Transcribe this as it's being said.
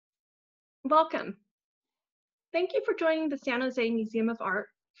Welcome. Thank you for joining the San Jose Museum of Art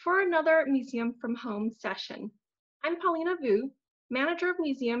for another Museum from Home session. I'm Paulina Vu, Manager of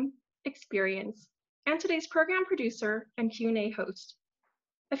Museum Experience, and today's program producer and Q&A host.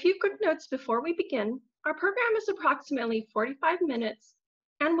 A few quick notes before we begin. Our program is approximately 45 minutes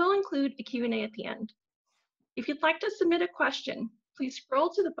and will include a Q&A at the end. If you'd like to submit a question, please scroll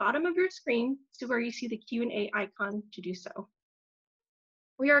to the bottom of your screen to where you see the Q&A icon to do so.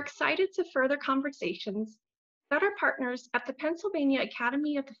 We are excited to further conversations that our partners at the Pennsylvania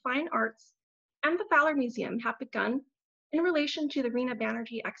Academy of the Fine Arts and the Fowler Museum have begun in relation to the Rina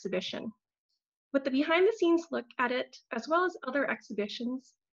Banerjee exhibition, with the behind-the-scenes look at it, as well as other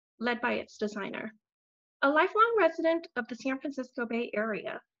exhibitions led by its designer. A lifelong resident of the San Francisco Bay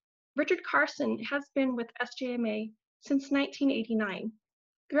Area, Richard Karson has been with SJMA since 1989.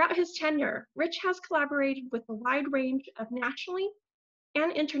 Throughout his tenure, Rich has collaborated with a wide range of nationally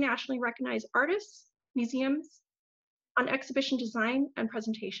and internationally recognized artists, museums, on exhibition design and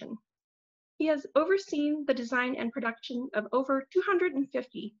presentation. He has overseen the design and production of over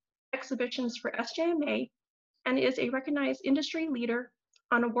 250 exhibitions for SJMA and is a recognized industry leader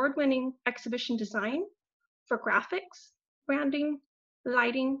on award-winning exhibition design for graphics, branding,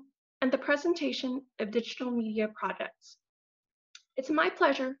 lighting, and the presentation of digital media projects. It's my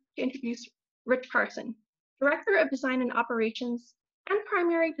pleasure to introduce Rich Karson, Director of Design and Operations and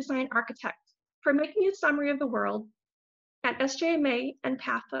primary design architect, for making a summary of the world at SJMA and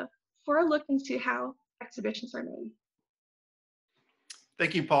PAFA for a look into how exhibitions are made.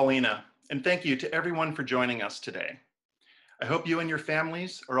 Thank you, Paulina, and thank you to everyone for joining us today. I hope you and your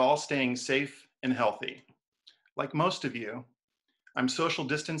families are all staying safe and healthy. Like most of you, I'm social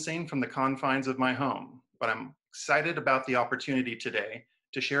distancing from the confines of my home, but I'm excited about the opportunity today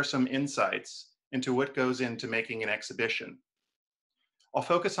to share some insights into what goes into making an exhibition. I'll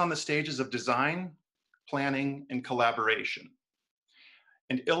focus on the stages of design, planning, and collaboration,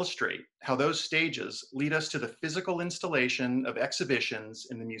 and illustrate how those stages lead us to the physical installation of exhibitions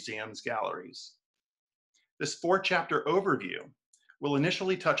in the museum's galleries. This 4-chapter overview will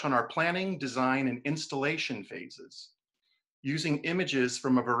initially touch on our planning, design, and installation phases, using images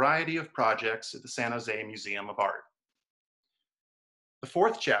from a variety of projects at the San Jose Museum of Art. The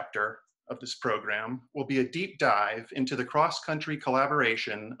 4th chapter of this program will be a deep dive into the cross-country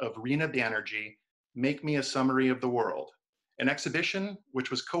collaboration of Rina Banerjee, Make Me a Summary of the World, an exhibition which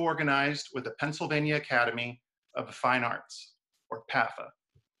was co-organized with the Pennsylvania Academy of the Fine Arts, or PAFA.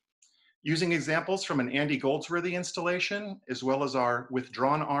 Using examples from an Andy Goldsworthy installation, as well as our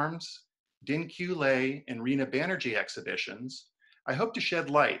Withdrawn Arms, Din Q Lay, and Rina Banerjee exhibitions, I hope to shed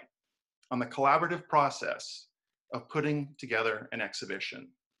light on the collaborative process of putting together an exhibition.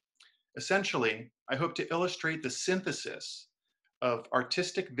 Essentially, I hope to illustrate the synthesis of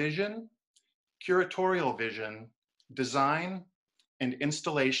artistic vision, curatorial vision, design, and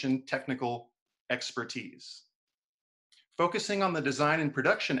installation technical expertise. Focusing on the design and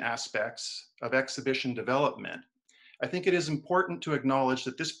production aspects of exhibition development, I think it is important to acknowledge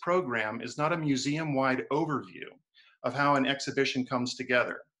that this program is not a museum-wide overview of how an exhibition comes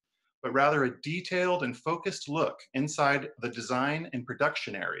together, but rather a detailed and focused look inside the design and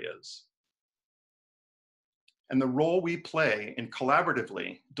production areas, and the role we play in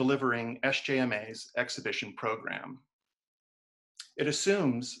collaboratively delivering SJMA's exhibition program. It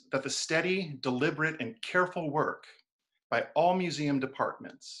assumes that the steady, deliberate, and careful work by all museum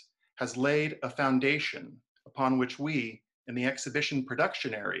departments has laid a foundation upon which we, in the exhibition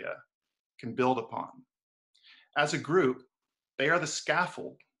production area, can build upon. As a group, they are the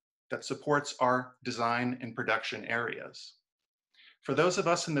scaffold that supports our design and production areas. For those of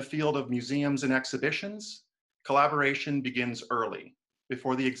us in the field of museums and exhibitions, collaboration begins early,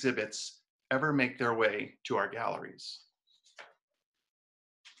 before the exhibits ever make their way to our galleries.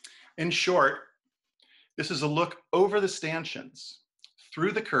 In short, this is a look over the stanchions,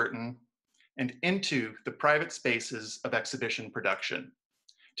 through the curtain, and into the private spaces of exhibition production.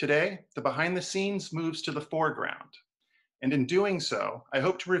 Today, the behind the scenes moves to the foreground. And in doing so, I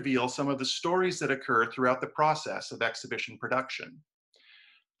hope to reveal some of the stories that occur throughout the process of exhibition production.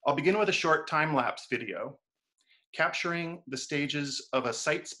 I'll begin with a short time-lapse video capturing the stages of a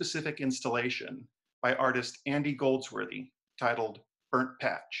site-specific installation by artist Andy Goldsworthy titled Burnt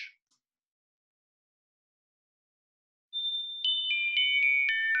Patch.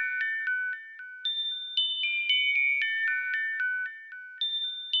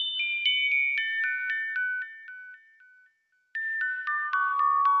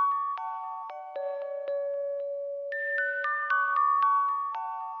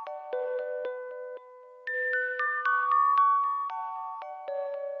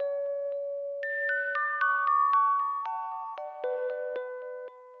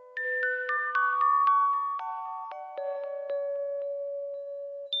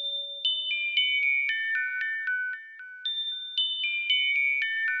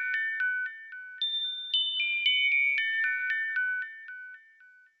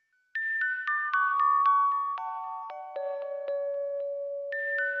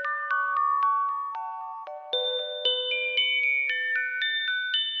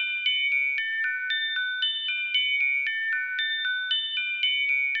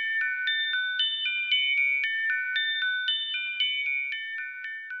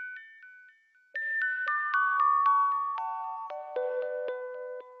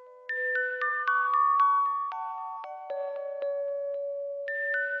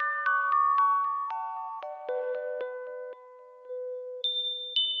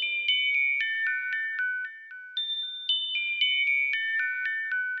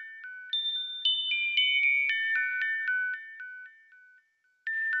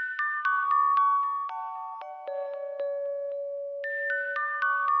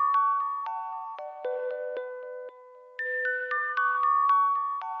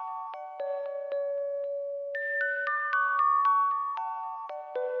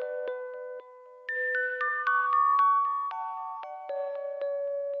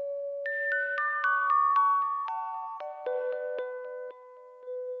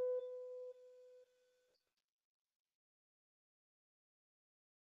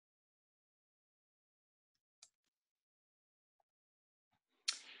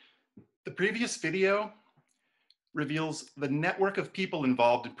 The previous video reveals the network of people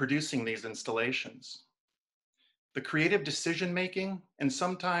involved in producing these installations. The creative decision-making and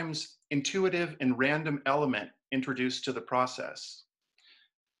sometimes intuitive and random element introduced to the process.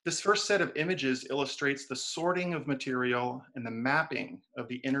 This first set of images illustrates the sorting of material and the mapping of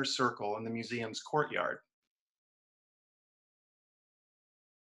the inner circle in the museum's courtyard.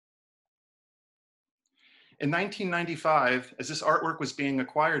 In 1995, as this artwork was being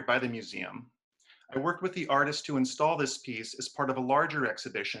acquired by the museum, I worked with the artist to install this piece as part of a larger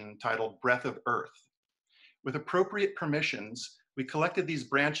exhibition titled Breath of Earth. With appropriate permissions, we collected these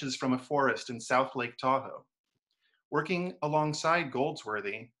branches from a forest in South Lake Tahoe. Working alongside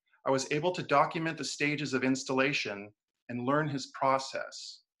Goldsworthy, I was able to document the stages of installation and learn his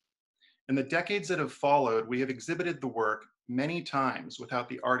process. In the decades that have followed, we have exhibited the work many times without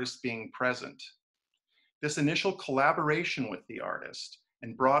the artist being present. This initial collaboration with the artist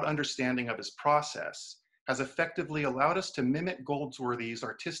and broad understanding of his process has effectively allowed us to mimic Goldsworthy's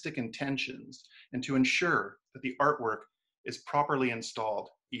artistic intentions and to ensure that the artwork is properly installed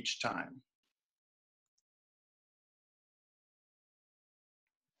each time.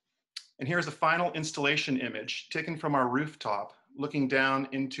 And here's a final installation image taken from our rooftop, looking down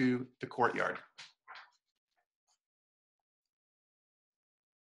into the courtyard.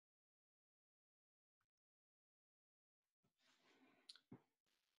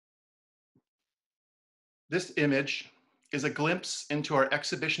 This image is a glimpse into our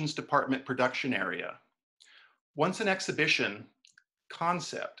exhibitions department production area. Once an exhibition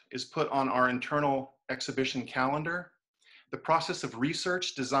concept is put on our internal exhibition calendar, the process of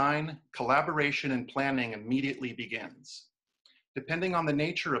research, design, collaboration, and planning immediately begins. Depending on the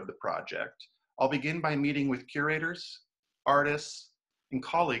nature of the project, I'll begin by meeting with curators, artists, and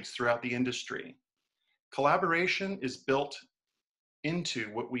colleagues throughout the industry. Collaboration is built into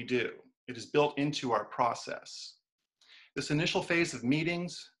what we do. It is built into our process. This initial phase of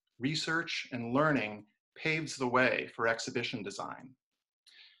meetings, research, and learning paves the way for exhibition design.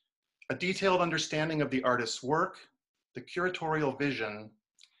 A detailed understanding of the artist's work, the curatorial vision,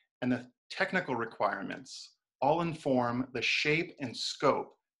 and the technical requirements all inform the shape and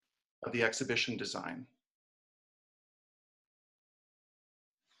scope of the exhibition design.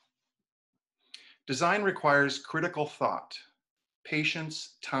 Design requires critical thought,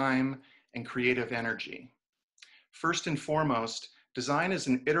 patience, time, and creative energy. First and foremost, design is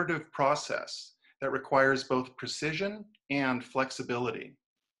an iterative process that requires both precision and flexibility.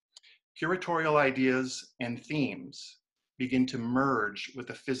 Curatorial ideas and themes begin to merge with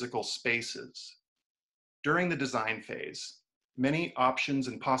the physical spaces. During the design phase, many options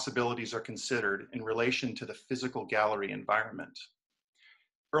and possibilities are considered in relation to the physical gallery environment.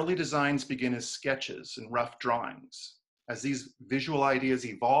 Early designs begin as sketches and rough drawings. As these visual ideas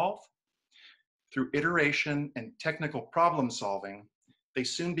evolve, through iteration and technical problem solving, they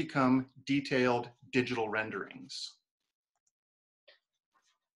soon become detailed digital renderings.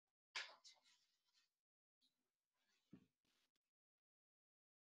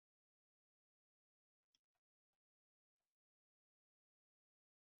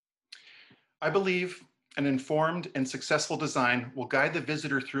 I believe an informed and successful design will guide the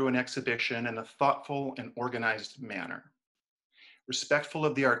visitor through an exhibition in a thoughtful and organized manner, respectful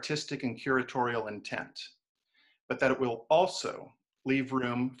of the artistic and curatorial intent, but that it will also leave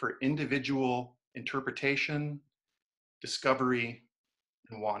room for individual interpretation, discovery,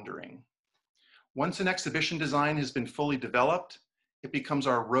 and wandering. Once an exhibition design has been fully developed, it becomes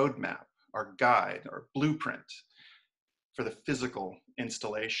our roadmap, our guide, our blueprint for the physical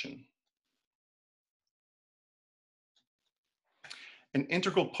installation. An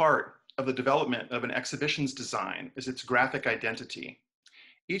integral part of the development of an exhibition's design is its graphic identity.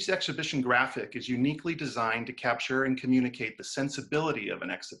 Each exhibition graphic is uniquely designed to capture and communicate the sensibility of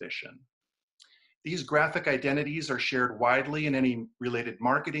an exhibition. These graphic identities are shared widely in any related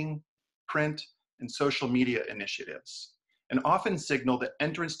marketing, print, and social media initiatives, and often signal the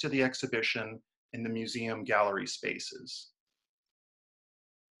entrance to the exhibition in the museum gallery spaces.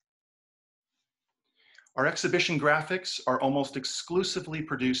 Our exhibition graphics are almost exclusively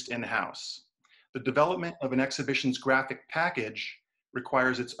produced in-house. The development of an exhibition's graphic package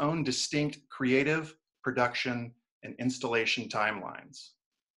requires its own distinct creative, production, and installation timelines.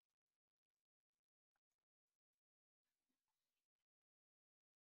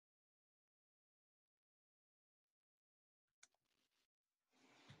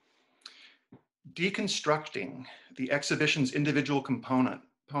 Deconstructing the exhibition's individual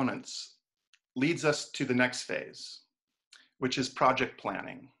components leads us to the next phase, which is project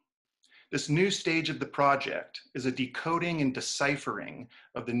planning. This new stage of the project is a decoding and deciphering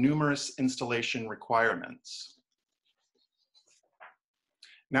of the numerous installation requirements.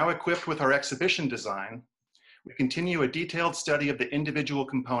 Now equipped with our exhibition design, we continue a detailed study of the individual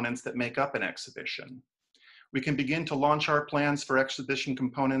components that make up an exhibition. We can begin to launch our plans for exhibition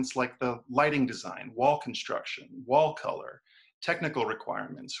components like the lighting design, wall construction, wall color, technical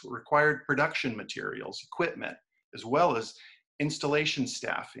requirements, required production materials, equipment, as well as installation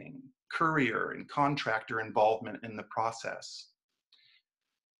staffing, courier, and contractor involvement in the process.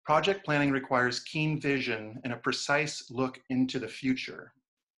 Project planning requires keen vision and a precise look into the future.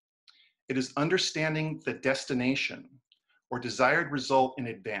 It is understanding the destination or desired result in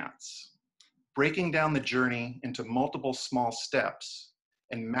advance, breaking down the journey into multiple small steps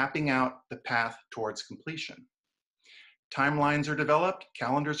and mapping out the path towards completion. Timelines are developed,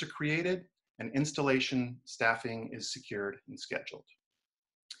 calendars are created, and installation staffing is secured and scheduled.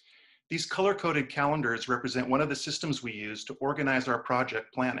 These color-coded calendars represent one of the systems we use to organize our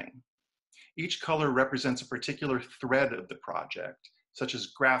project planning. Each color represents a particular thread of the project, such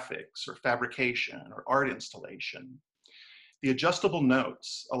as graphics or fabrication or art installation. The adjustable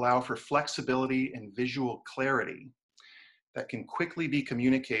notes allow for flexibility and visual clarity that can quickly be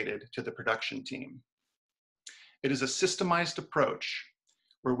communicated to the production team. It is a systemized approach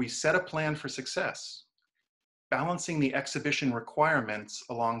where we set a plan for success, balancing the exhibition requirements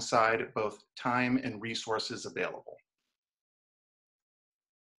alongside both time and resources available.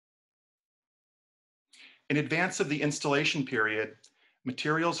 In advance of the installation period,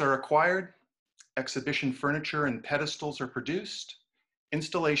 materials are acquired, exhibition furniture and pedestals are produced,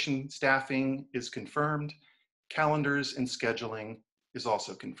 installation staffing is confirmed, calendars and scheduling is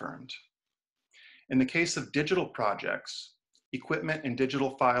also confirmed. In the case of digital projects, equipment and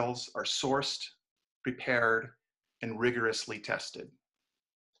digital files are sourced, prepared, and rigorously tested.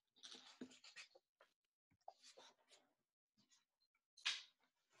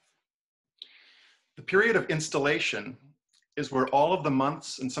 The period of installation is where all of the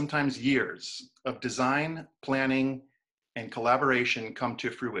months and sometimes years of design, planning, and collaboration come to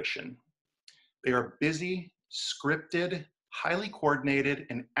fruition. They are busy, scripted, highly coordinated,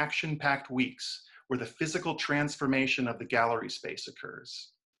 and action-packed weeks where the physical transformation of the gallery space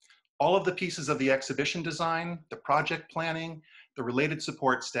occurs. All of the pieces of the exhibition design, the project planning, the related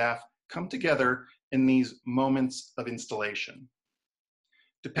support staff come together in these moments of installation.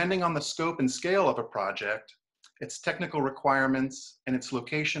 Depending on the scope and scale of a project, its technical requirements, and its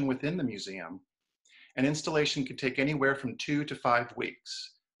location within the museum, an installation could take anywhere from 2 to 5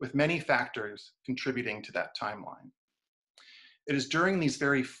 weeks, with many factors contributing to that timeline. It is during these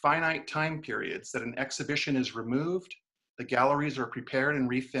very finite time periods that an exhibition is removed, the galleries are prepared and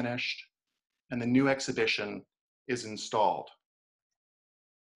refinished, and the new exhibition is installed.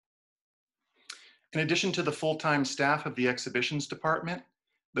 In addition to the full-time staff of the exhibitions department,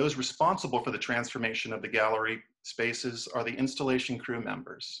 those responsible for the transformation of the gallery spaces are the installation crew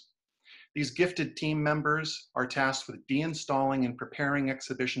members. These gifted team members are tasked with deinstalling and preparing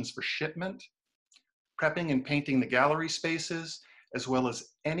exhibitions for shipment, prepping and painting the gallery spaces, as well as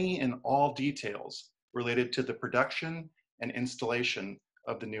any and all details related to the production and installation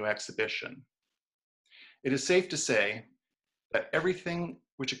of the new exhibition. It is safe to say that everything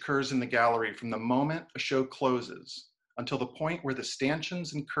which occurs in the gallery from the moment a show closes until the point where the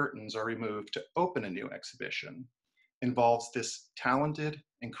stanchions and curtains are removed to open a new exhibition involves this talented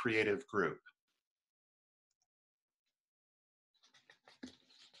and creative group.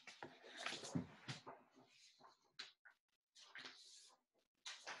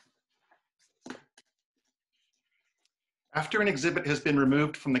 After an exhibit has been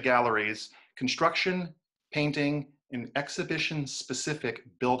removed from the galleries, construction, painting, and exhibition-specific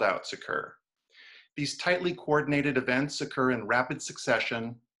build-outs occur. These tightly coordinated events occur in rapid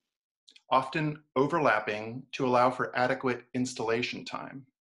succession, often overlapping to allow for adequate installation time.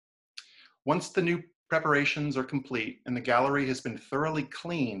 Once the new preparations are complete and the gallery has been thoroughly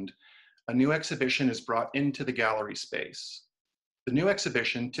cleaned, a new exhibition is brought into the gallery space. The new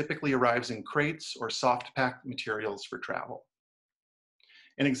exhibition typically arrives in crates or soft-packed materials for travel.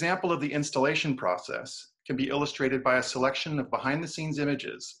 An example of the installation process can be illustrated by a selection of behind-the-scenes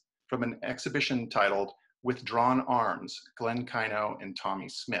images from an exhibition titled With Drawn Arms, Glenn Kino and Tommy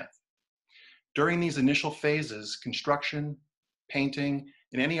Smith. During these initial phases, construction, painting,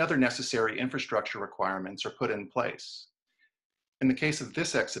 and any other necessary infrastructure requirements are put in place. In the case of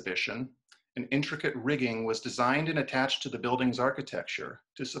this exhibition, an intricate rigging was designed and attached to the building's architecture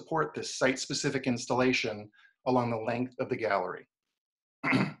to support this site-specific installation along the length of the gallery.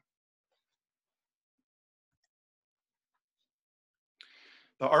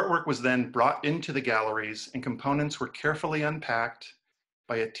 The artwork was then brought into the galleries and components were carefully unpacked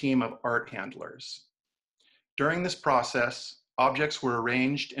by a team of art handlers. During this process, objects were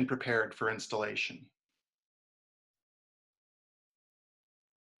arranged and prepared for installation.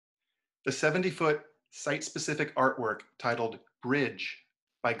 The 70-foot site-specific artwork titled Bridge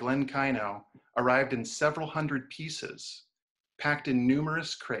by Glenn Kino arrived in several hundred pieces, packed in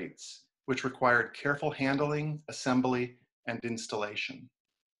numerous crates, which required careful handling, assembly, and installation.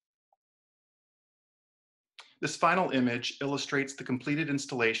 This final image illustrates the completed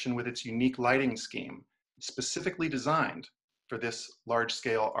installation with its unique lighting scheme, specifically designed for this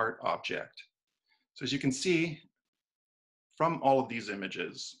large-scale art object. So as you can see from all of these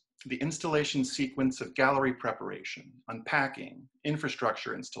images, the installation sequence of gallery preparation, unpacking,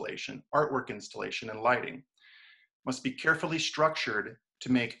 infrastructure installation, artwork installation, and lighting must be carefully structured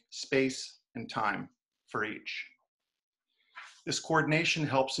to make space and time for each. This coordination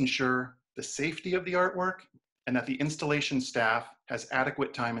helps ensure the safety of the artwork and that the installation staff has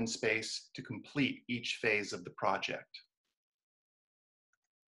adequate time and space to complete each phase of the project.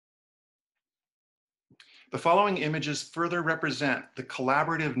 The following images further represent the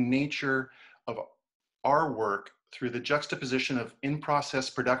collaborative nature of our work through the juxtaposition of in-process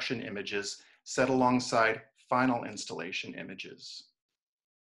production images set alongside final installation images.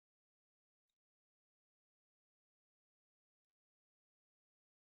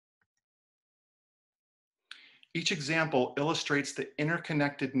 Each example illustrates the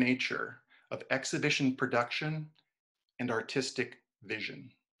interconnected nature of exhibition production and artistic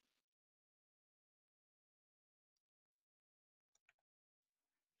vision.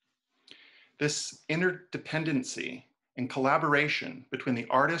 This interdependency and collaboration between the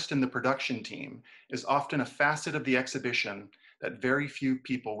artist and the production team is often a facet of the exhibition that very few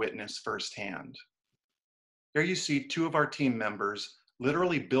people witness firsthand. Here you see two of our team members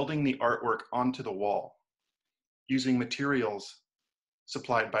literally building the artwork onto the wall, using materials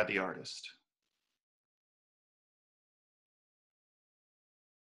supplied by the artist.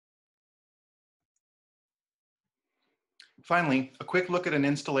 Finally, a quick look at an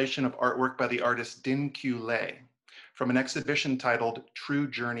installation of artwork by the artist Din Q Lei from an exhibition titled True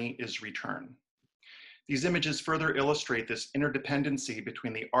Journey is Return. These images further illustrate this interdependency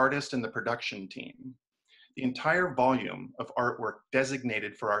between the artist and the production team. The entire volume of artwork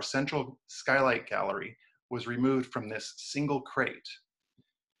designated for our central skylight gallery was removed from this single crate.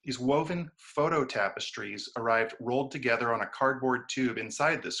 These woven photo tapestries arrived rolled together on a cardboard tube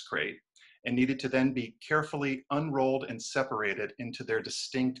inside this crate and needed to then be carefully unrolled and separated into their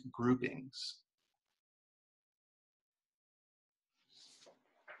distinct groupings.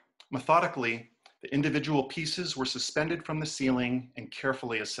 Methodically, the individual pieces were suspended from the ceiling and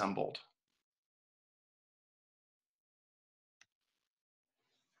carefully assembled.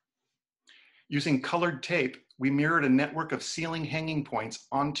 Using colored tape, we mirrored a network of ceiling hanging points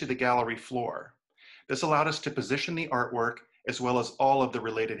onto the gallery floor. This allowed us to position the artwork as well as all of the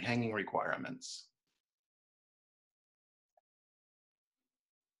related hanging requirements.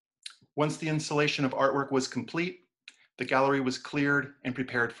 Once the installation of artwork was complete, the gallery was cleared and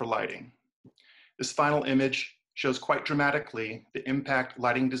prepared for lighting. This final image shows quite dramatically the impact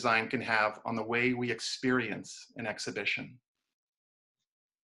lighting design can have on the way we experience an exhibition.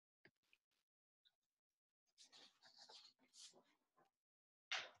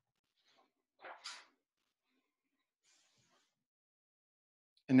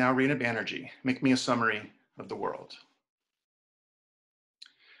 And now Rina Banerjee, make me a summary of the world.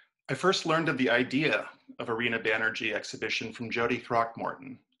 I first learned of the idea of a Rina Banerjee exhibition from Jody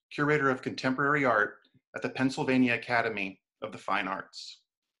Throckmorton, curator of contemporary art at the Pennsylvania Academy of the Fine Arts.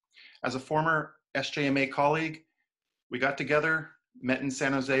 As a former SJMA colleague, we got together, met in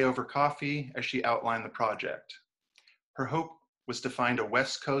San Jose over coffee as she outlined the project. Her hope was to find a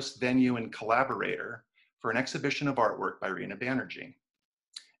West Coast venue and collaborator for an exhibition of artwork by Rina Banerjee,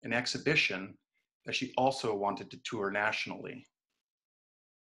 an exhibition that she also wanted to tour nationally.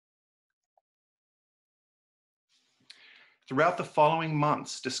 Throughout the following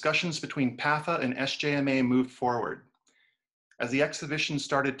months, discussions between PAFA and SJMA moved forward. As the exhibition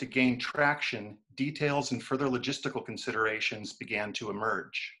started to gain traction, details and further logistical considerations began to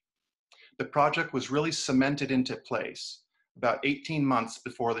emerge. The project was really cemented into place about 18 months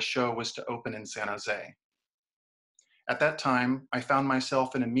before the show was to open in San Jose. At that time, I found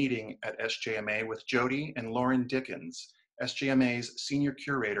myself in a meeting at SJMA with Jody and Lauren Dickens, SJMA's senior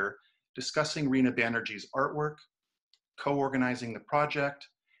curator, discussing Rina Banerjee's artwork, co-organizing the project,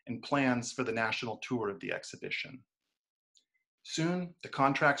 and plans for the national tour of the exhibition. Soon, the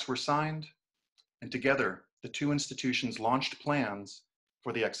contracts were signed, and together, the two institutions launched plans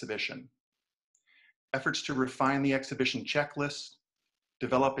for the exhibition. Efforts to refine the exhibition checklist,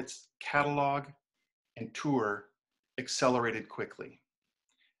 develop its catalog, and tour accelerated quickly.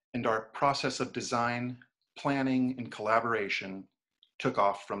 And our process of design, planning, and collaboration took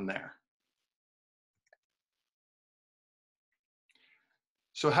off from there.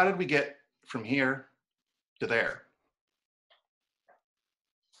 So how did we get from here to there?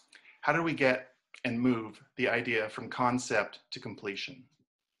 How did we get and move the idea from concept to completion?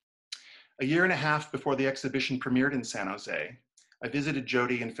 A year and a half before the exhibition premiered in San Jose, I visited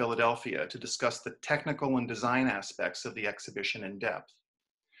Jody in Philadelphia to discuss the technical and design aspects of the exhibition in depth.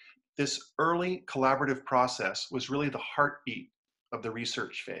 This early collaborative process was really the heartbeat of the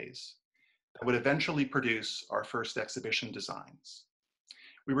research phase that would eventually produce our first exhibition designs.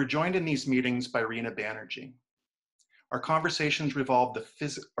 We were joined in these meetings by Rina Banerjee. Our conversations revolved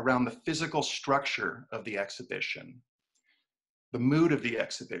around the physical structure of the exhibition, the mood of the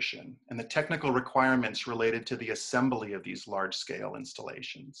exhibition, and the technical requirements related to the assembly of these large-scale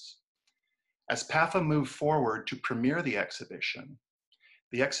installations. As PAFA moved forward to premiere the exhibition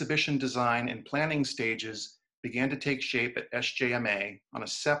design and planning stages began to take shape at SJMA on a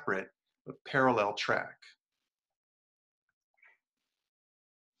separate but parallel track.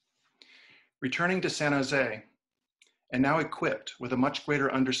 Returning to San Jose, and now equipped with a much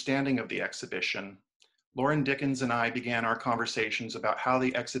greater understanding of the exhibition, Lauren Dickens and I began our conversations about how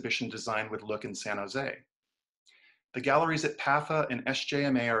the exhibition design would look in San Jose. The galleries at PAFA and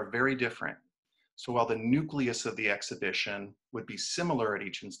SJMA are very different. So while the nucleus of the exhibition would be similar at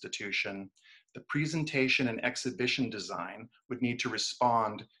each institution, the presentation and exhibition design would need to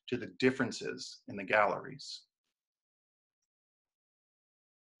respond to the differences in the galleries.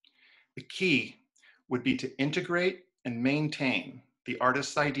 The key would be to integrate and maintain the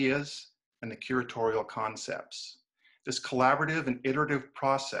artist's ideas and the curatorial concepts. This collaborative and iterative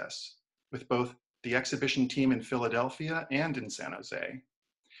process with both the exhibition team in Philadelphia and in San Jose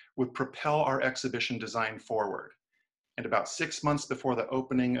would propel our exhibition design forward. And about 6 months before the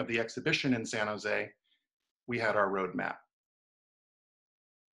opening of the exhibition in San Jose, we had our roadmap.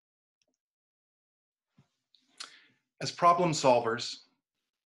 As problem solvers,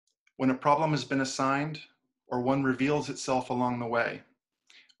 when a problem has been assigned or one reveals itself along the way,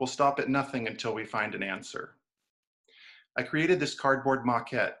 we'll stop at nothing until we find an answer. I created this cardboard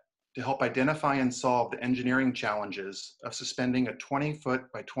maquette to help identify and solve the engineering challenges of suspending a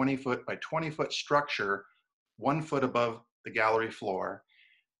 20-foot by 20-foot by 20-foot structure 1 foot above the gallery floor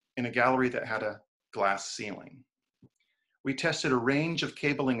in a gallery that had a glass ceiling. We tested a range of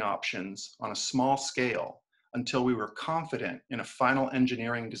cabling options on a small scale until we were confident in a final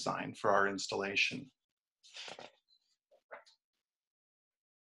engineering design for our installation.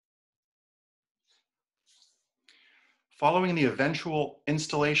 Following the eventual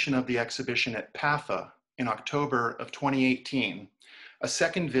installation of the exhibition at PAFA in October of 2018, a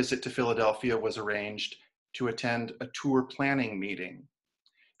second visit to Philadelphia was arranged to attend a tour planning meeting.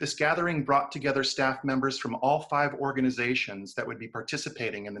 This gathering brought together staff members from all 5 organizations that would be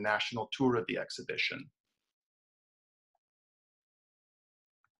participating in the national tour of the exhibition.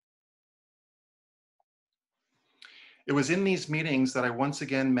 It was in these meetings that I once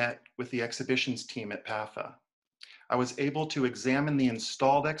again met with the exhibitions team at PAFA. I was able to examine the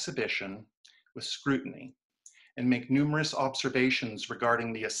installed exhibition with scrutiny and make numerous observations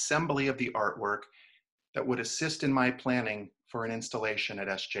regarding the assembly of the artwork that would assist in my planning for an installation at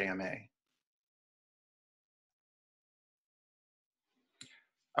SJMA.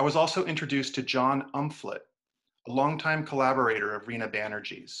 I was also introduced to John Umflett, a longtime collaborator of Rina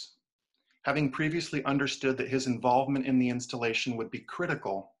Banerjee's. Having previously understood that his involvement in the installation would be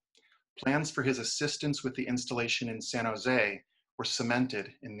critical, plans for his assistance with the installation in San Jose were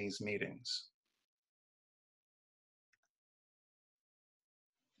cemented in these meetings.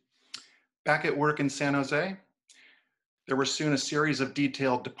 Back at work in San Jose, there were soon a series of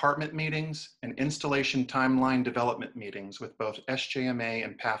detailed department meetings and installation timeline development meetings with both SJMA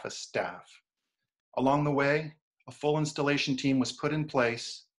and PAFA staff. Along the way, a full installation team was put in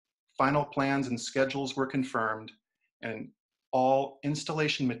place, final plans and schedules were confirmed, and all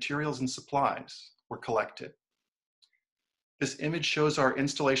installation materials and supplies were collected. This image shows our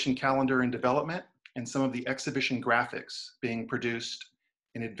installation calendar in development and some of the exhibition graphics being produced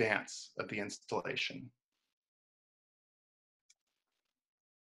in advance of the installation.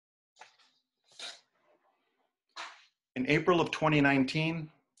 In April of 2019,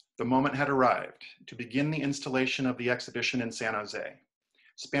 the moment had arrived to begin the installation of the exhibition in San Jose.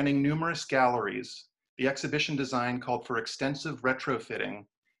 Spanning numerous galleries, the exhibition design called for extensive retrofitting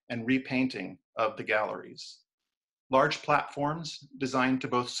and repainting of the galleries. Large platforms designed to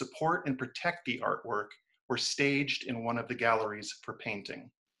both support and protect the artwork were staged in one of the galleries for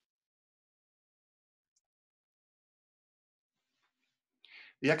painting.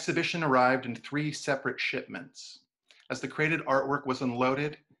 The exhibition arrived in 3 separate shipments. As the created artwork was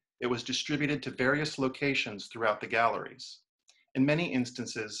unloaded, it was distributed to various locations throughout the galleries. In many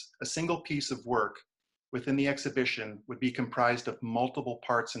instances, a single piece of work within the exhibition would be comprised of multiple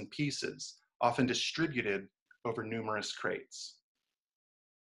parts and pieces, often distributed over numerous crates.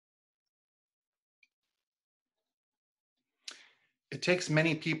 It takes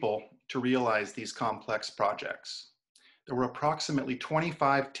many people to realize these complex projects. There were approximately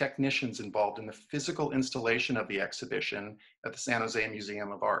 25 technicians involved in the physical installation of the exhibition at the San Jose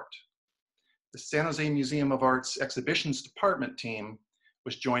Museum of Art. The San Jose Museum of Art's exhibitions department team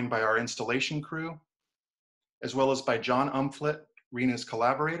was joined by our installation crew, as well as by John Umflett, Rina's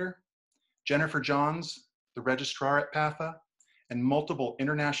collaborator, Jennifer Johns, the registrar at PAFA, and multiple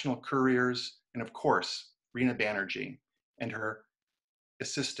international couriers, and of course, Rina Banerjee and her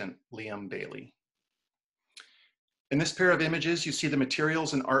assistant, Liam Bailey. In this pair of images, you see the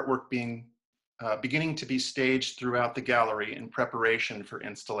materials and artwork beginning to be staged throughout the gallery in preparation for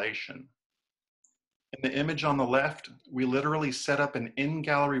installation. In the image on the left, we literally set up an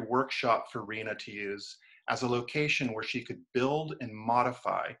in-gallery workshop for Rina to use as a location where she could build and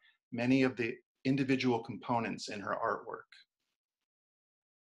modify many of the individual components in her artwork.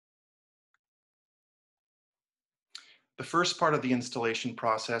 The first part of the installation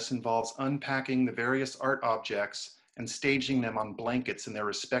process involves unpacking the various art objects and staging them on blankets in their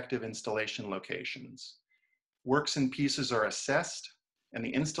respective installation locations. Works and pieces are assessed, and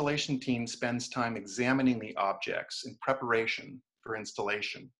the installation team spends time examining the objects in preparation for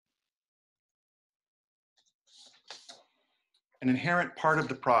installation. An inherent part of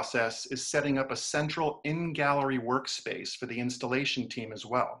the process is setting up a central in-gallery workspace for the installation team as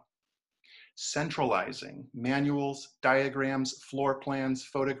well. Centralizing manuals, diagrams, floor plans,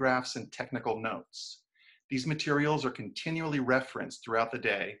 photographs, and technical notes. These materials are continually referenced throughout the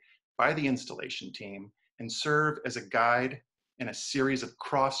day by the installation team and serve as a guide and a series of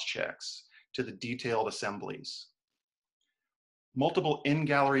cross-checks to the detailed assemblies. Multiple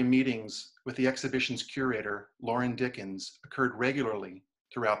in-gallery meetings with the exhibition's curator, Lauren Dickens, occurred regularly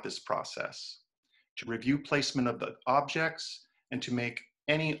throughout this process to review placement of the objects and to make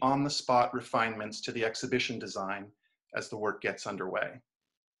any on-the-spot refinements to the exhibition design as the work gets underway.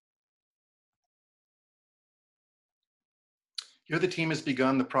 Here the team has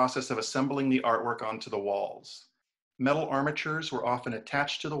begun the process of assembling the artwork onto the walls. Metal armatures were often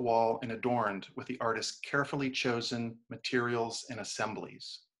attached to the wall and adorned with the artist's carefully chosen materials and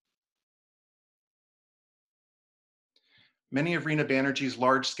assemblies. Many of Rina Banerjee's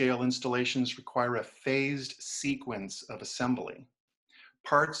large-scale installations require a phased sequence of assembly.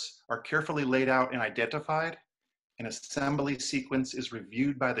 Parts are carefully laid out and identified, an assembly sequence is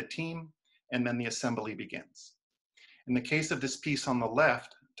reviewed by the team, and then the assembly begins. In the case of this piece on the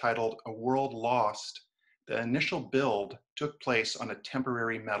left, titled A World Lost, the initial build took place on a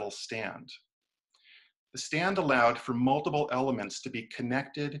temporary metal stand. The stand allowed for multiple elements to be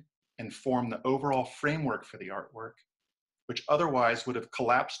connected and form the overall framework for the artwork, which otherwise would have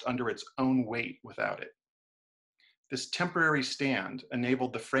collapsed under its own weight without it. This temporary stand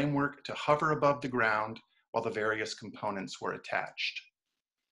enabled the framework to hover above the ground while the various components were attached.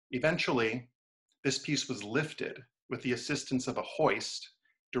 Eventually, this piece was lifted with the assistance of a hoist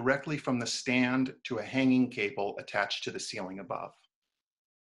directly from the stand to a hanging cable attached to the ceiling above.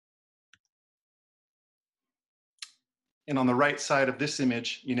 And on the right side of this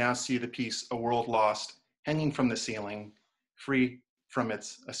image, you now see the piece, A World Lost, hanging from the ceiling, free from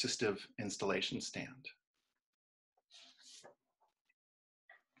its assistive installation stand.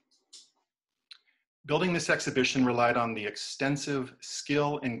 Building this exhibition relied on the extensive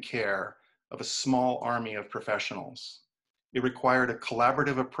skill and care of a small army of professionals. It required a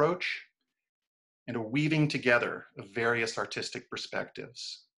collaborative approach and a weaving together of various artistic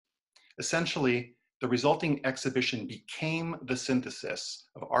perspectives. Essentially, the resulting exhibition became the synthesis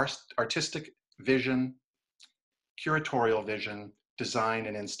of artistic vision, curatorial vision, design,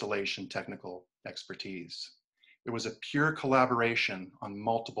 and installation technical expertise. It was a pure collaboration on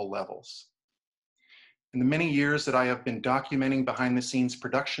multiple levels. In the many years that I have been documenting behind the scenes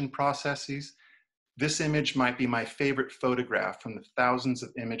production processes, this image might be my favorite photograph from the thousands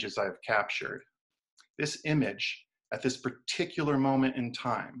of images I have captured. This image, at this particular moment in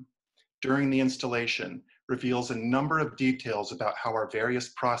time, during the installation, reveals a number of details about how our various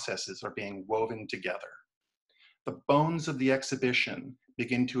processes are being woven together. The bones of the exhibition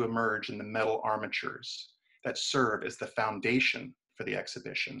begin to emerge in the metal armatures, that serve as the foundation for the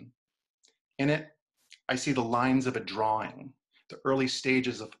exhibition. In it, I see the lines of a drawing, the early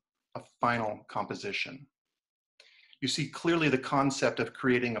stages of a final composition. You see clearly the concept of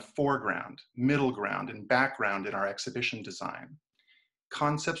creating a foreground, middle ground, and background in our exhibition design.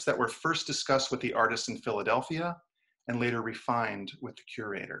 Concepts that were first discussed with the artist in Philadelphia and later refined with the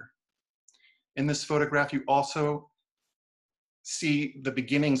curator. In this photograph, you also see the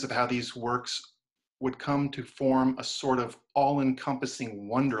beginnings of how these works would come to form a sort of all-encompassing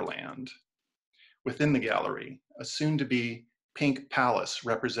wonderland within the gallery, a soon-to-be pink palace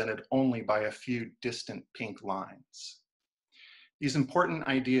represented only by a few distant pink lines. These important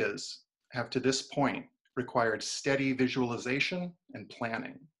ideas have to this point required steady visualization and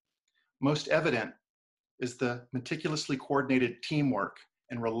planning. Most evident is the meticulously coordinated teamwork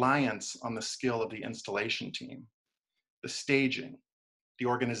and reliance on the skill of the installation team, the staging, the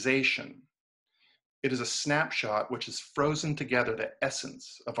organization. It is a snapshot which has frozen together the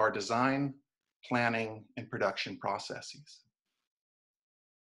essence of our design, planning, and production processes.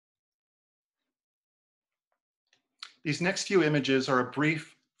 These next few images are a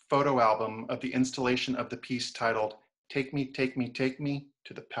brief photo album of the installation of the piece titled, "Take Me, Take Me, Take Me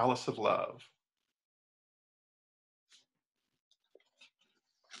to the Palace of Love."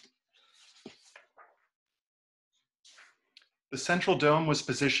 The central dome was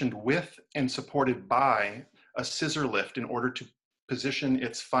positioned with and supported by a scissor lift in order to position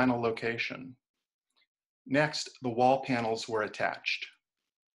its final location. Next, the wall panels were attached.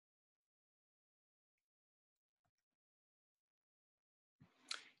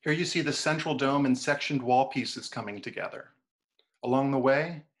 Here you see the central dome and sectioned wall pieces coming together. Along the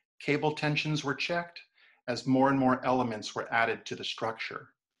way, cable tensions were checked as more and more elements were added to the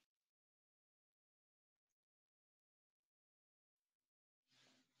structure.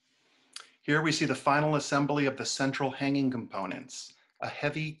 Here we see the final assembly of the central hanging components, a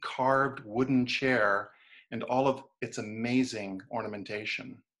heavy carved wooden chair and all of its amazing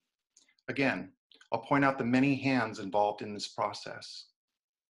ornamentation. Again, I'll point out the many hands involved in this process.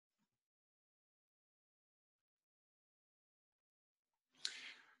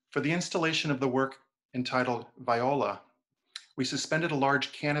 For the installation of the work entitled Viola, we suspended a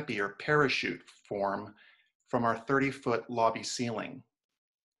large canopy or parachute form from our 30-foot lobby ceiling.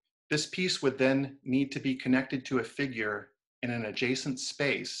 This piece would then need to be connected to a figure in an adjacent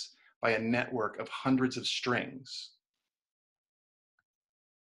space by a network of hundreds of strings.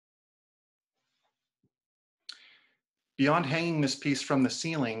 Beyond hanging this piece from the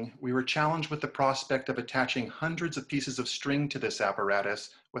ceiling, we were challenged with the prospect of attaching hundreds of pieces of string to this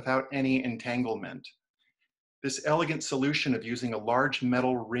apparatus without any entanglement. This elegant solution of using a large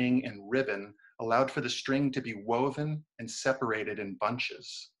metal ring and ribbon allowed for the string to be woven and separated in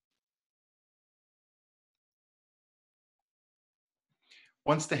bunches.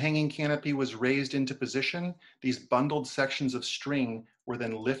 Once the hanging canopy was raised into position, these bundled sections of string were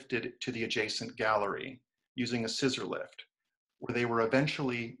then lifted to the adjacent gallery using a scissor lift, where they were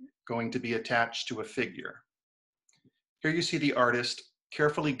eventually going to be attached to a figure. Here you see the artist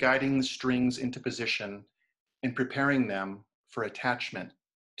carefully guiding the strings into position and preparing them for attachment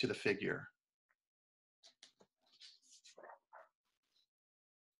to the figure.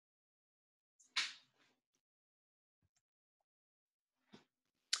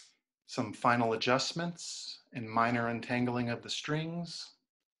 Some final adjustments and minor untangling of the strings.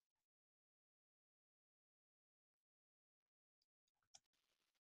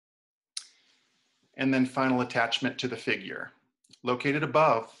 And then final attachment to the figure, located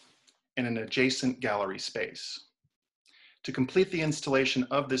above in an adjacent gallery space. To complete the installation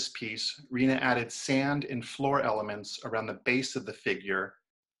of this piece, Rina added sand and floor elements around the base of the figure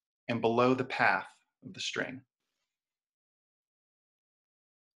and below the path of the string.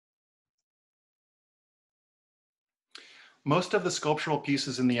 Most of the sculptural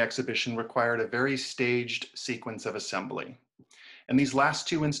pieces in the exhibition required a very staged sequence of assembly. In these last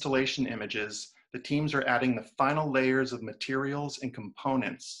two installation images, the teams are adding the final layers of materials and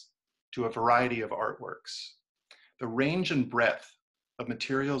components to a variety of artworks. The range and breadth of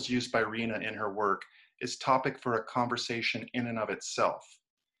materials used by Rina in her work is topic for a conversation in and of itself.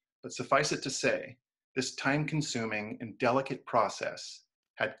 But suffice it to say, this time-consuming and delicate process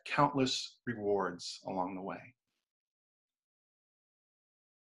had countless rewards along the way.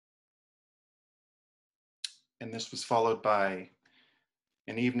 And this was followed by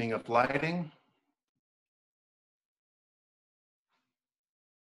an evening of lighting,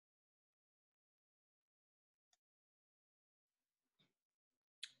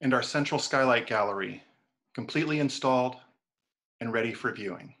 and our central skylight gallery, completely installed and ready for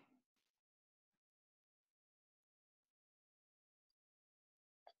viewing.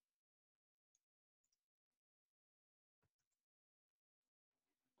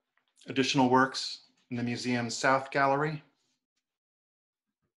 Additional works in the museum's South Gallery.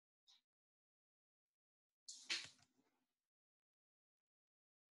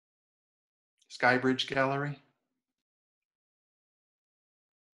 Skybridge Gallery.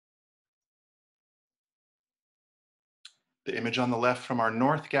 The image on the left from our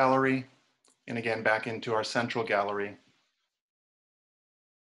North Gallery, and again back into our Central Gallery.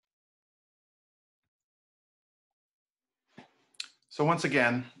 So once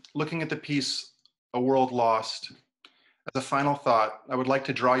again, looking at the piece, A World Lost, as a final thought, I would like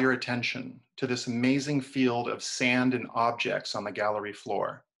to draw your attention to this amazing field of sand and objects on the gallery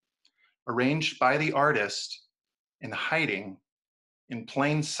floor, arranged by the artist and hiding in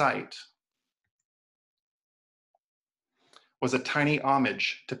plain sight was a tiny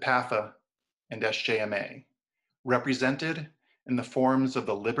homage to PAFA and SJMA, represented in the forms of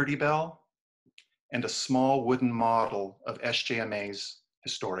the Liberty Bell and a small wooden model of SJMA's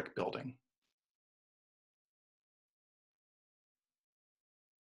historic building.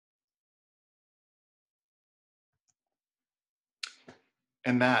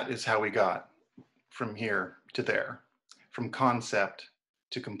 And that is how we got from here to there, from concept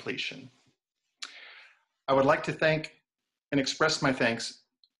to completion. I would like to thank and express my thanks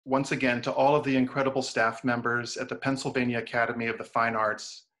once again to all of the incredible staff members at the Pennsylvania Academy of the Fine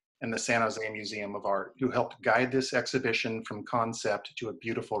Arts and the San Jose Museum of Art who helped guide this exhibition from concept to a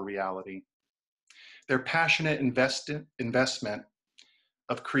beautiful reality. Their passionate investment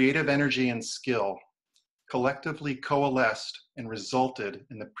of creative energy and skill collectively coalesced and resulted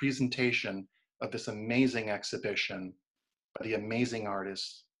in the presentation of this amazing exhibition by the amazing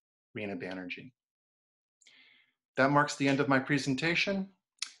artist, Rina Banerjee. That marks the end of my presentation,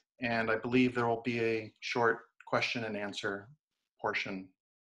 and I believe there will be a short question and answer portion.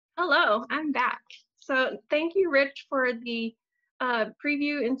 Hello, I'm back. So thank you, Rich, for the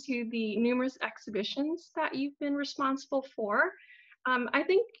preview into the numerous exhibitions that you've been responsible for. I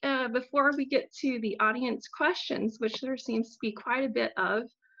think before we get to the audience questions, which there seems to be quite a bit of,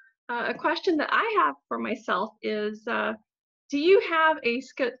 a question that I have for myself is, do you have a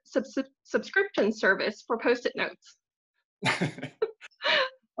subscription service for Post-it notes?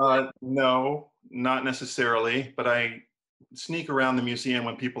 No, not necessarily, but I sneak around the museum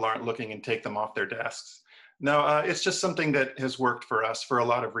when people aren't looking and take them off their desks. No, it's just something that has worked for us for a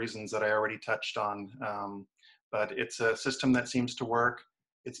lot of reasons that I already touched on. But it's a system that seems to work.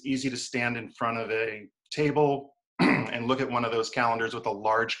 It's easy to stand in front of a table and look at one of those calendars with a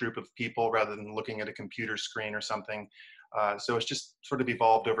large group of people rather than looking at a computer screen or something. So it's just sort of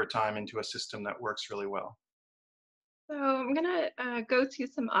evolved over time into a system that works really well. So I'm gonna go to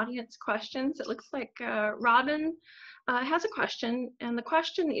some audience questions. It looks like Robin has a question, and the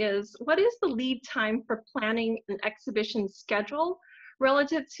question is, what is the lead time for planning an exhibition schedule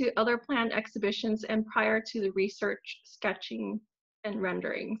relative to other planned exhibitions and prior to the research, sketching, and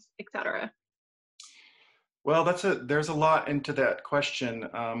renderings, etc.? Well, there's a lot into that question.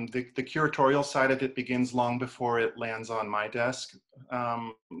 The curatorial side of it begins long before it lands on my desk.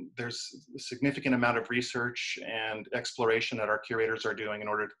 There's a significant amount of research and exploration that our curators are doing in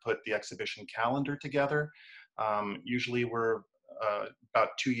order to put the exhibition calendar together. Usually we're about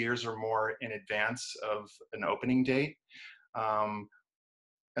 2 years or more in advance of an opening date.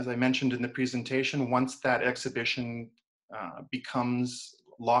 As I mentioned in the presentation, once that exhibition becomes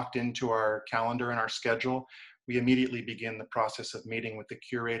locked into our calendar and our schedule, we immediately begin the process of meeting with the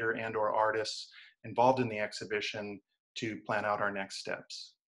curator and or artists involved in the exhibition to plan out our next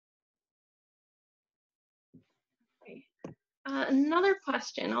steps. Okay. Another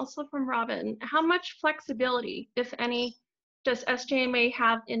question, also from Robin. How much flexibility, if any, does SJMA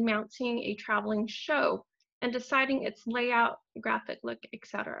have in mounting a traveling show and deciding its layout, graphic look,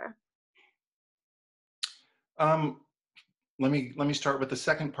 etc.? Let me start with the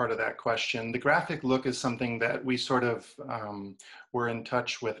second part of that question. The graphic look is something that we sort of were in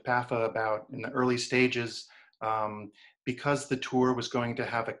touch with PAFA about in the early stages, because the tour was going to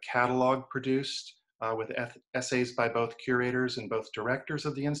have a catalog produced with essays by both curators and both directors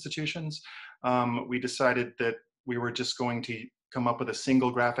of the institutions. We decided that we were just going to come up with a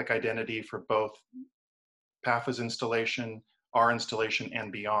single graphic identity for both PAFA's installation, our installation,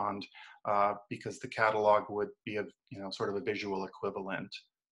 and beyond. Because the catalog would be a sort of a visual equivalent.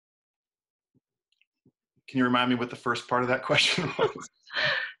 Can you remind me what the first part of that question was?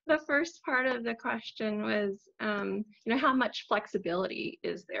 The first part of the question was, how much flexibility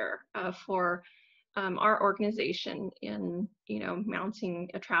is there for our organization in, mounting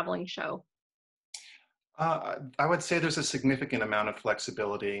a traveling show? I would say there's a significant amount of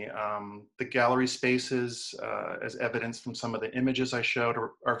flexibility. The gallery spaces, as evidenced from some of the images I showed,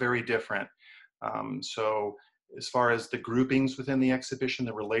 are very different. So as far as the groupings within the exhibition,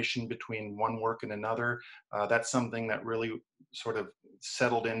 the relation between one work and another, that's something that really sort of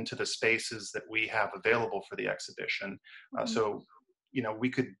settled into the spaces that we have available for the exhibition. So, you know, we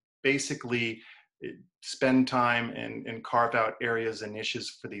could basically spend time and carve out areas and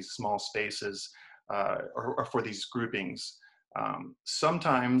niches for these small spaces or for these groupings.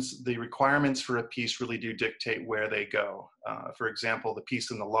 Sometimes the requirements for a piece really do dictate where they go. For example, the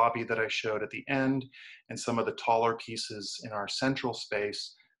piece in the lobby that I showed at the end and some of the taller pieces in our central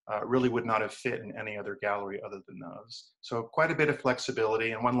space really would not have fit in any other gallery other than those. So quite a bit of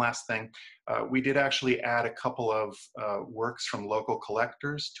flexibility. And one last thing, we did actually add a couple of works from local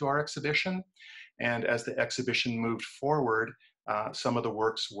collectors to our exhibition. And as the exhibition moved forward, some of the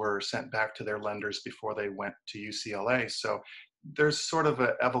works were sent back to their lenders before they went to UCLA. So there's sort of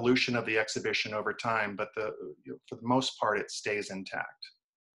an evolution of the exhibition over time, but for the most part, it stays intact.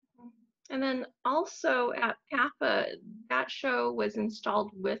 And then also at PAFA, that show was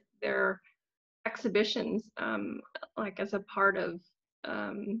installed with their exhibitions, like as a part of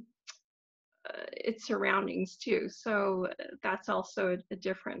its surroundings too. So that's also a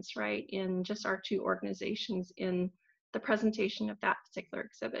difference, right, in just our two organizations in the presentation of that particular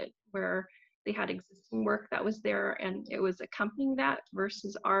exhibit, where they had existing work that was there and it was accompanying that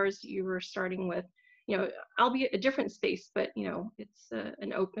versus ours, you were starting with, you know, albeit a different space, but, you know, it's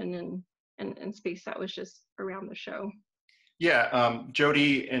an open and space that was just around the show. Yeah,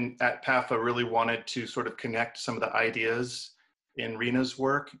 Jody at PAFA really wanted to sort of connect some of the ideas in Rina's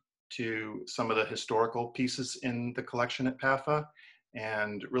work to some of the historical pieces in the collection at PAFA,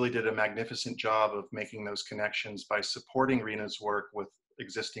 and really did a magnificent job of making those connections by supporting Rina's work with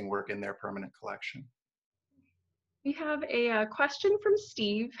existing work in their permanent collection. We have a question from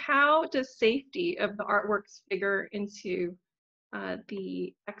Steve. How does safety of the artworks figure into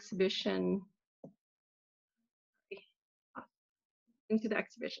the exhibition? Into the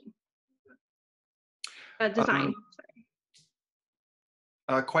exhibition design.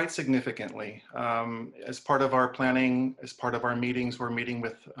 Quite significantly. As part of our planning, as part of our meetings, we're meeting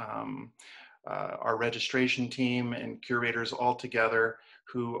with our registration team and curators all together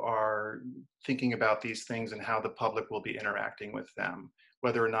who are thinking about these things and how the public will be interacting with them,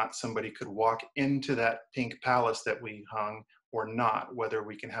 whether or not somebody could walk into that pink palace that we hung or not, whether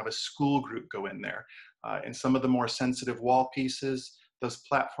we can have a school group go in there. And some of the more sensitive wall pieces, those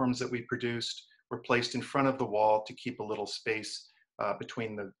platforms that we produced were placed in front of the wall to keep a little space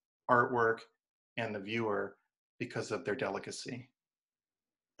between the artwork and the viewer because of their delicacy.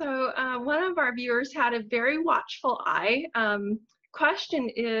 So one of our viewers had a very watchful eye. Question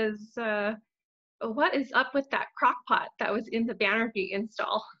is, what is up with that crock pot that was in the Banerjee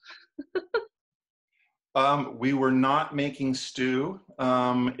install? We were not making stew.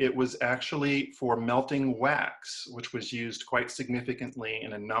 It was actually for melting wax, which was used quite significantly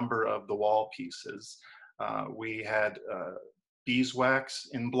in a number of the wall pieces. We had beeswax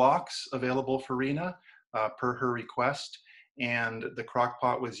in blocks available for Rina per her request, and the crock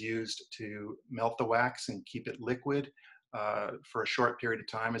pot was used to melt the wax and keep it liquid for a short period of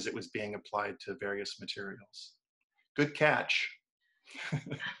time as it was being applied to various materials. Good catch.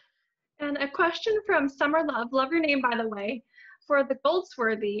 And a question from Summer Love, love your name by the way. For the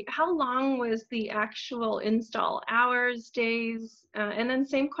Goldsworthy, how long was the actual install? Hours, days? And then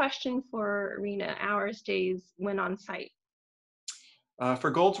same question for Rina, hours, days when on site? For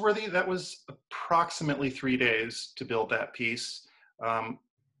Goldsworthy, that was approximately 3 days to build that piece.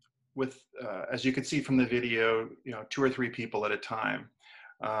 With, as you can see from the video, 2 or 3 people at a time.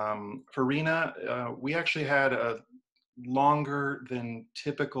 For Rina, we actually had a longer than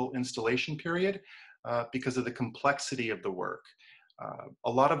typical installation period because of the complexity of the work.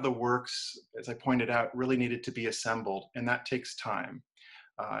 A lot of the works, as I pointed out, really needed to be assembled, and that takes time.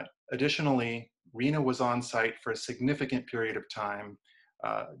 Additionally, Rina was on site for a significant period of time,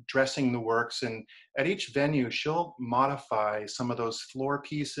 dressing the works, and at each venue she'll modify some of those floor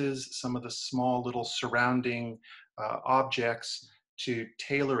pieces, some of the small little surrounding objects to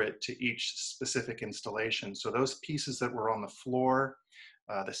tailor it to each specific installation. So those pieces that were on the floor,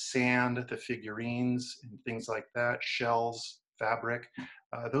 the sand, the figurines, and things like that, shells, fabric,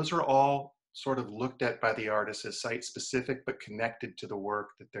 those are all sort of looked at by the artist as site specific but connected to the work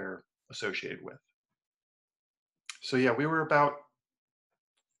that they're associated with. So yeah, we were about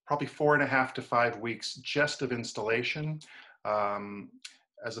probably 4.5 to 5 weeks just of installation,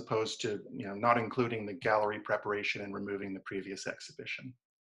 as opposed to not including the gallery preparation and removing the previous exhibition.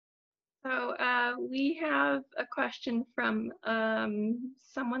 So we have a question from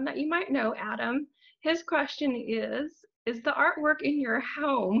someone that you might know, Adam. His question is the artwork in your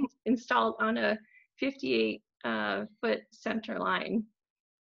home installed on a 58 foot center line?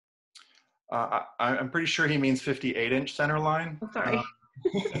 I'm pretty sure he means 58-inch center line. I'm sorry.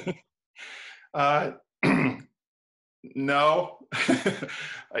 Uh, no,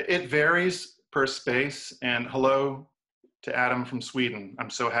 it varies per space. And hello to Adam from Sweden. I'm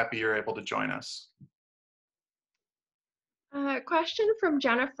so happy you're able to join us. Question from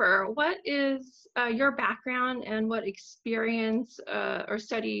Jennifer. What is your background and what experience or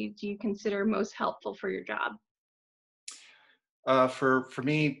study do you consider most helpful for your job? For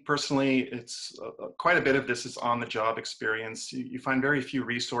me personally, it's quite a bit of this is on-the-job experience. You find very few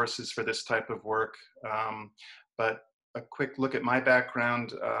resources for this type of work, but a quick look at my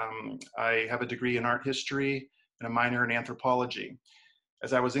background. I have a degree in art history and a minor in anthropology.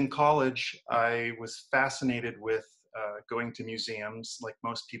 As I was in college, I was fascinated with going to museums, like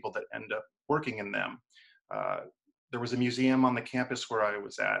most people that end up working in them. There was a museum on the campus where I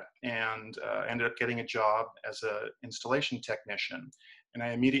was at, and ended up getting a job as an installation technician. And I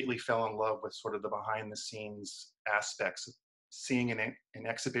immediately fell in love with sort of the behind the scenes aspects of seeing an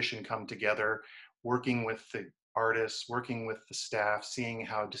exhibition come together, working with the artists, working with the staff, seeing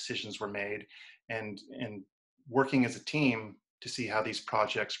how decisions were made, and working as a team to see how these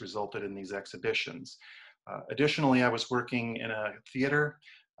projects resulted in these exhibitions. Additionally, I was working in a theater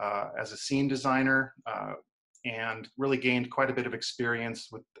as a scene designer, and really gained quite a bit of experience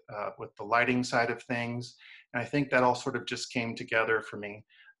with the lighting side of things. And I think that all sort of just came together for me.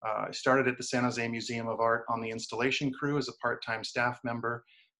 I started at the San Jose Museum of Art on the installation crew as a part-time staff member,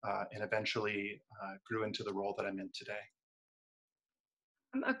 and eventually grew into the role that I'm in today.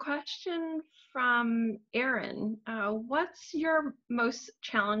 A question from Aaron. What's your most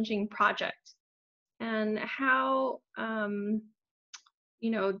challenging project? And how,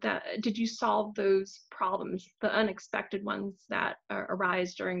 did you solve those problems, the unexpected ones that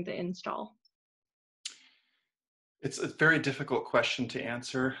arise during the install? It's a very difficult question to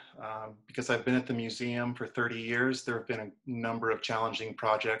answer because I've been at the museum for 30 years. There have been a number of challenging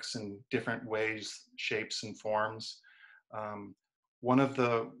projects in different ways, shapes, and forms. One of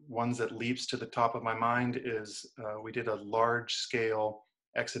the ones that leaps to the top of my mind is we did a large-scale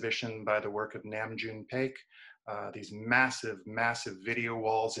exhibition by the work of Nam June Paik, these massive, massive video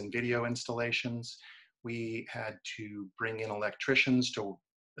walls and video installations. We had to bring in electricians to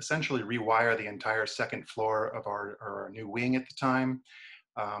essentially rewire the entire second floor of our new wing at the time.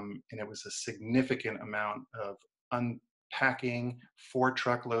 And it was a significant amount of unpacking, 4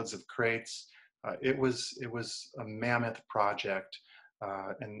 truckloads of crates. It was a mammoth project.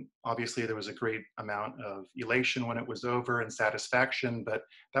 And obviously there was a great amount of elation when it was over and satisfaction, but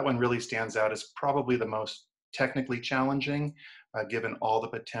that one really stands out as probably the most technically challenging, given all the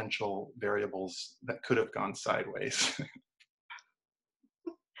potential variables that could have gone sideways.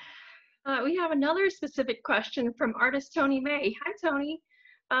 We have another specific question from artist Tony May. Hi, Tony.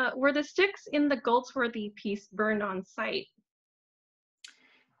 Were the sticks in the Goldsworthy piece burned on site?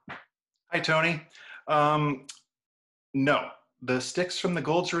 Hi, Tony. No, the sticks from the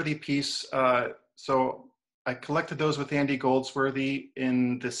Goldsworthy piece, so I collected those with Andy Goldsworthy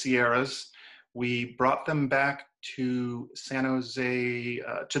in the Sierras. We brought them back to San Jose,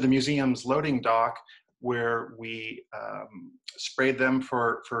 to the museum's loading dock, where we sprayed them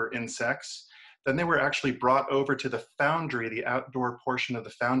for insects. Then they were actually brought over to the foundry, the outdoor portion of the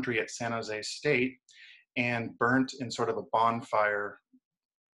foundry at San Jose State, and burnt in sort of a bonfire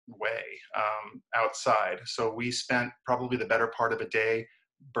way outside. So we spent probably the better part of a day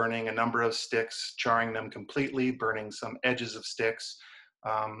burning a number of sticks, charring them completely, burning some edges of sticks.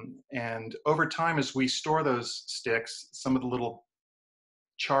 And over time, as we store those sticks, some of the little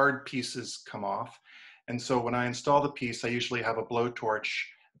charred pieces come off. And so when I install the piece, I usually have a blowtorch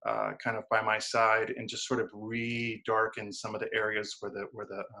kind of by my side and just sort of re-darken some of the areas where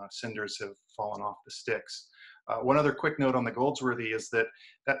the cinders have fallen off the sticks. One other quick note on the Goldsworthy is that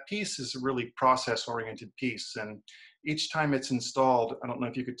that piece is a really process-oriented piece, and each time it's installed, I don't know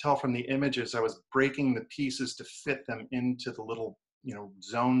if you could tell from the images, I was breaking the pieces to fit them into the little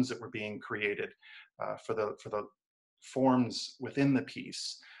zones that were being created for the forms within the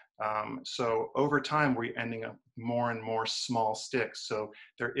piece. So over time, we're ending up more and more small sticks. So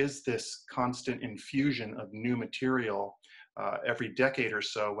there is this constant infusion of new material every decade or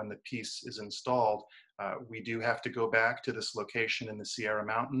so when the piece is installed. We do have to go back to this location in the Sierra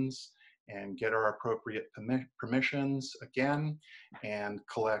Mountains and get our appropriate permissions again and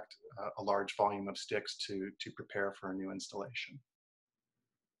collect a large volume of sticks to prepare for a new installation.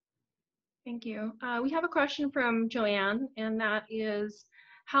 Thank you. We have a question from Joanne, and that is,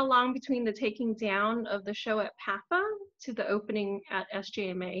 how long between the taking down of the show at PAFA to the opening at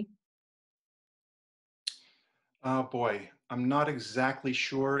SJMA? Oh boy, I'm not exactly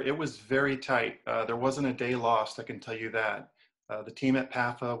sure. It was very tight. There wasn't a day lost, I can tell you that. The team at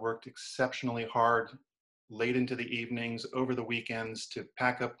PAFA worked exceptionally hard late into the evenings, over the weekends to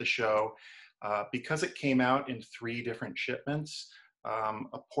pack up the show. Because it came out in 3 different shipments,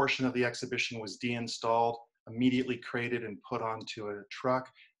 a portion of the exhibition was deinstalled, immediately crated and put onto a truck,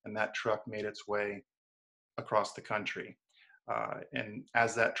 and that truck made its way across the country. And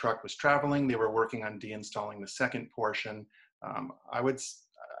as that truck was traveling, they were working on deinstalling the second portion. Um, I would,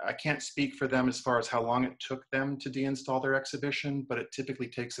 I can't speak for them as far as how long it took them to deinstall their exhibition, but it typically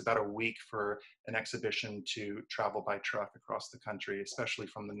takes about a week for an exhibition to travel by truck across the country, especially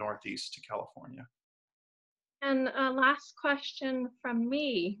from the Northeast to California. And last question from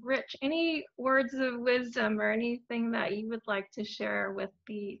me. Rich, any words of wisdom or anything that you would like to share with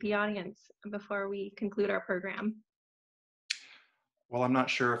the audience before we conclude our program? Well, I'm not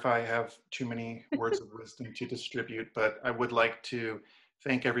sure if I have too many words of wisdom to distribute, but I would like to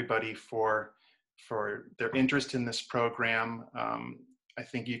thank everybody for their interest in this program. I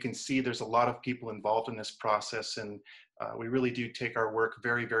think you can see there's a lot of people involved in this process, and we really do take our work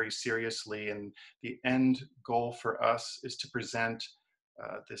very, very seriously. And the end goal for us is to present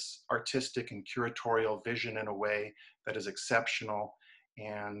this artistic and curatorial vision in a way that is exceptional,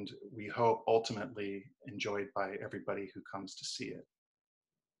 and we hope ultimately enjoyed by everybody who comes to see it.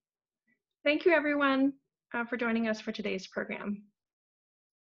 Thank you, everyone, for joining us for today's program.